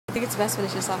I think it's best when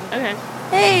it's just off. Okay.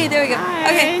 Hey, there we go. Hi.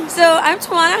 Okay, so I'm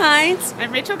Twanna Hines.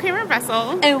 I'm Rachel Kramer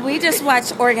Bussel. And we just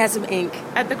watched Orgasm Inc.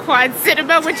 At the Quad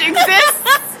Cinema, which exists.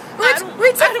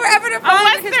 We took forever to find. On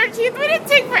West 13th. We didn't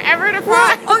take forever to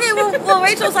find. Okay, well,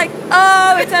 Rachel's like,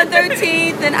 oh, it's on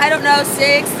 13th, and I don't know,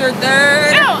 6th or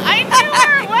 3rd. No, I knew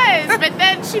where it was, but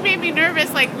then she made me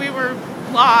nervous, like we were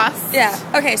lost. Yeah.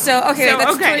 Okay. So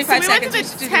that's 25 so we seconds. went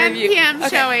to the 10 p.m.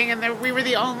 showing, and we were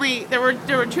the only. There were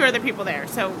 2 other people there.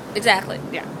 So exactly.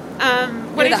 Yeah.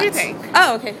 What did you think?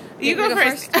 Oh, okay. You go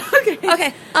first. Okay.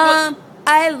 Okay.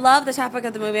 I love the topic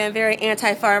of the movie. I'm very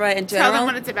anti-pharma in general. Tell them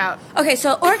what it's about. Okay,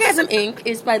 so Orgasm Inc.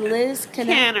 is by Liz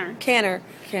Canner.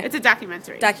 It's a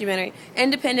documentary.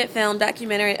 Independent film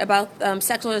documentary about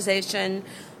sexualization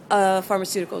of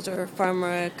pharmaceuticals or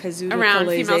pharmaceuticalization. Around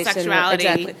female sexuality.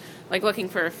 Exactly. Like looking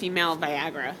for a female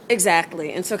Viagra.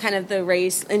 Exactly. And so kind of the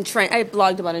race, I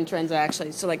blogged about Intrenza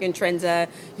actually. So like Intrenza,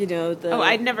 Oh,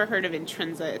 I'd never heard of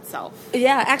Intrenza itself.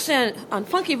 Yeah, actually on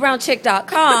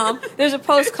FunkyBrownChick.com, there's a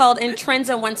post called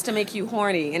Intrenza Wants to Make You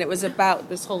Horny, and it was about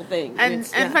this whole thing. And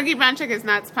Funky Brown Chick is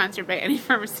not sponsored by any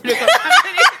pharmaceutical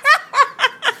company.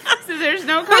 So there's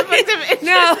no conflict of interest.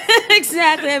 No,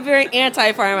 exactly. I'm very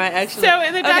anti-pharma, actually. So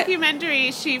in the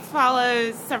documentary, she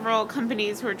follows several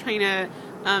companies who are trying to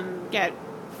get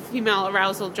female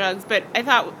arousal drugs, but I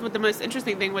thought what the most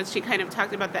interesting thing was she kind of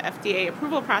talked about the FDA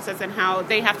approval process and how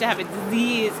they have to have a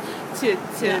disease to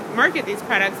market these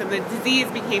products, and the disease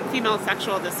became female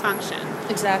sexual dysfunction.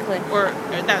 Exactly. Or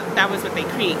that was what they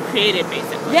created,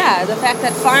 basically. Yeah, the fact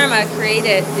that pharma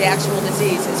created the actual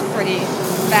disease is pretty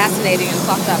fascinating and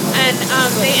fucked up. And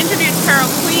they interviewed Carol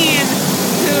Queen,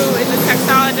 who is a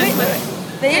sexologist with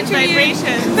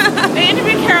Vibrations. They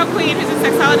interviewed Carol Queen, who's a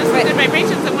sexologist with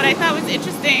Vibrations, and what I thought was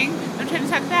interesting, I'm trying to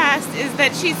talk fast, is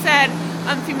that she said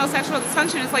female sexual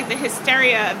dysfunction is like the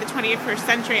hysteria of the 21st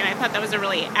century, and I thought that was a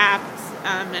really apt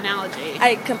analogy.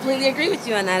 I completely agree with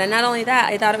you on that, and not only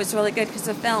that, I thought it was really good because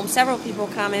the film, several people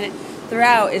commented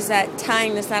throughout, is that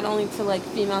tying this not only to like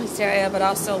female hysteria, but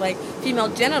also like female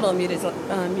genital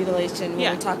mutilation,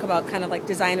 when we talk about kind of like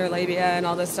designer labia and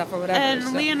all this stuff or whatever.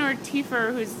 And Leonore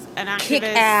Tiefer, who's an activist. Kick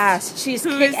ass. She's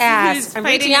kick ass. I'm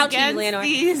reaching out to you, Leonore.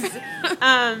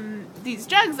 These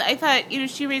drugs, I thought,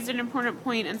 she raised an important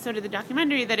point, and so did the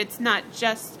documentary, that it's not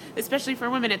just, especially for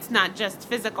women, it's not just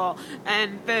physical.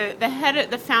 And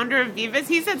the founder of Vivas,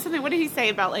 he said something, what did he say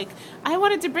about, like, I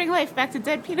wanted to bring life back to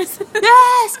dead penises?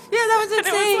 Yes! Yeah, that was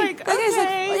insane. It was like,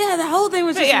 okay. The whole thing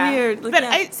was just weird. Like,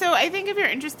 I think if you're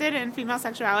interested in female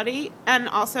sexuality, and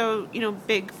also,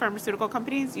 big pharmaceutical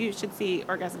companies, you should see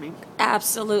Orgasm Inc.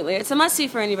 Absolutely. It's a must-see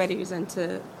for anybody who's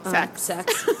into sex,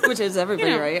 which is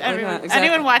everybody, right? Everyone. Exactly.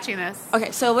 Anyone watching this.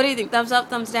 Okay, so what do you think? Thumbs up,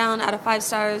 thumbs down, out of 5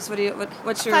 stars? What's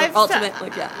your ultimate?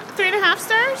 3.5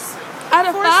 stars? Out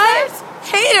of 4 5? stars?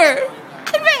 Hater!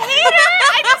 I'm a hater!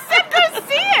 I just said go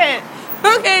see it!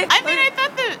 Okay. I mean, I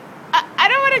thought I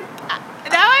don't want to...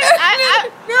 Now I'm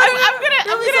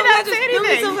gonna not say anything. Don't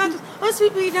be self-conscious. Oh,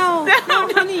 sweet pea, no. No,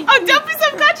 honey. Oh, don't be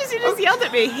self-conscious. You just yelled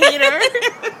at me, hater.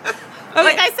 Okay.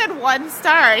 Like I said 1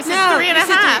 star. I said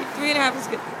 3.5. 3.5 is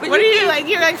good. But what are you like?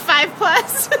 You're like 5+?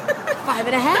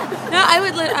 5.5. No,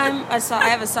 I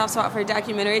have a soft spot for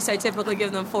documentaries, so I typically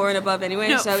give them 4 and above anyway.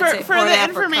 No, so I would say for the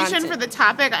information for the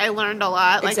topic, I learned a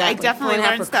lot. Like I definitely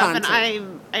learned stuff, and I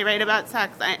write about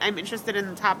sex. I'm interested in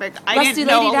the topic. I didn't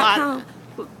know a lot.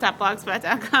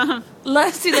 .blogspot.com.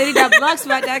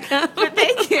 LustyLady.blogspot.com. But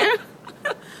thank you.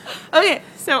 Okay,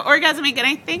 so Orgasm Inc. And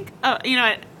I think, you know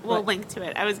what? We'll link to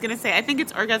it. I was going to say, I think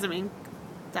it's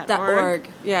orgasminc.org.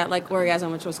 Yeah, like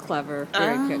orgasm, which was clever.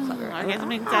 Very good, clever.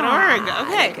 Orgasminc.org.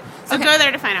 Okay. So go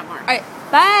there to find out more. All right.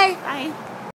 Bye. Bye.